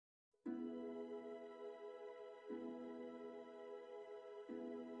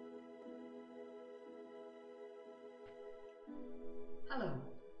Hello,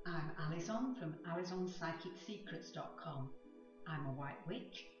 I'm Alison from AlisonPsychicSecrets.com. I'm a white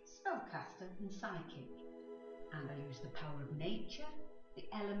witch, spellcaster and psychic, and I use the power of nature, the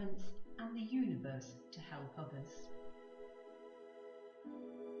elements and the universe to help others.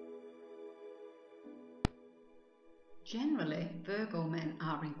 Generally, Virgo men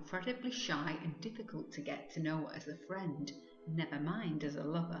are incredibly shy and difficult to get to know as a friend, never mind as a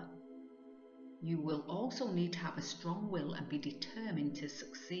lover. You will also need to have a strong will and be determined to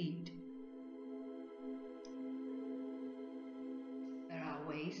succeed. There are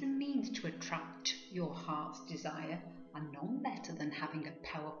ways and means to attract your heart's desire, and none better than having a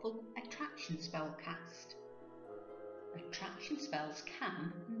powerful attraction spell cast. Attraction spells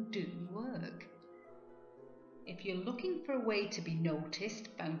can and do work. If you're looking for a way to be noticed,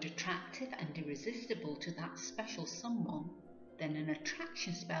 found attractive and irresistible to that special someone, then an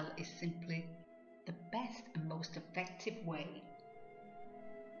attraction spell is simply the best and most effective way.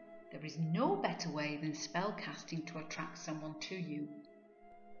 There is no better way than spell casting to attract someone to you.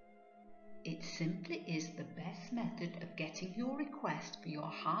 It simply is the best method of getting your request for your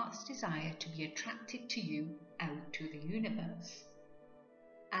heart's desire to be attracted to you out to the universe.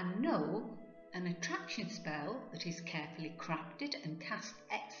 And no, an attraction spell that is carefully crafted and cast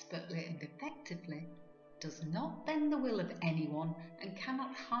expertly and effectively does not bend the will of anyone and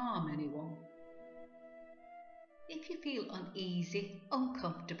cannot harm anyone. If you feel uneasy,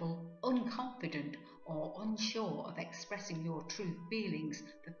 uncomfortable, unconfident, or unsure of expressing your true feelings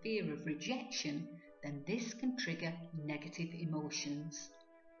for fear of rejection, then this can trigger negative emotions.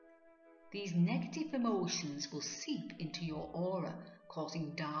 These negative emotions will seep into your aura,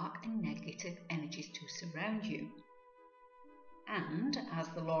 causing dark and negative energies to surround you. And, as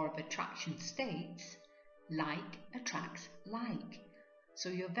the law of attraction states, like attracts like. So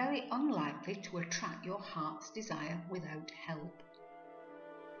you're very unlikely to attract your heart's desire without help.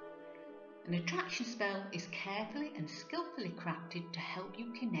 An attraction spell is carefully and skillfully crafted to help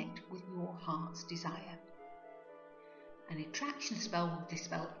you connect with your heart's desire. An attraction spell will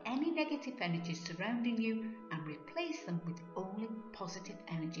dispel any negative energies surrounding you and replace them with only positive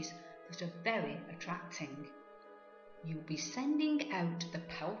energies that are very attracting. You'll be sending out the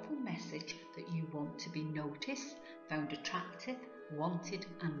powerful message that you want to be noticed, found attractive, wanted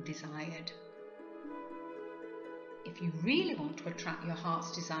and desired. If you really want to attract your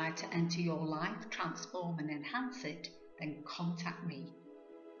heart's desire to enter your life, transform and enhance it, then contact me.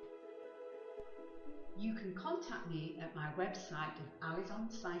 You can contact me at my website of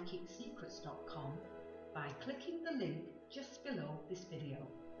AlisonPsychicSecrets.com by clicking the link just below this video.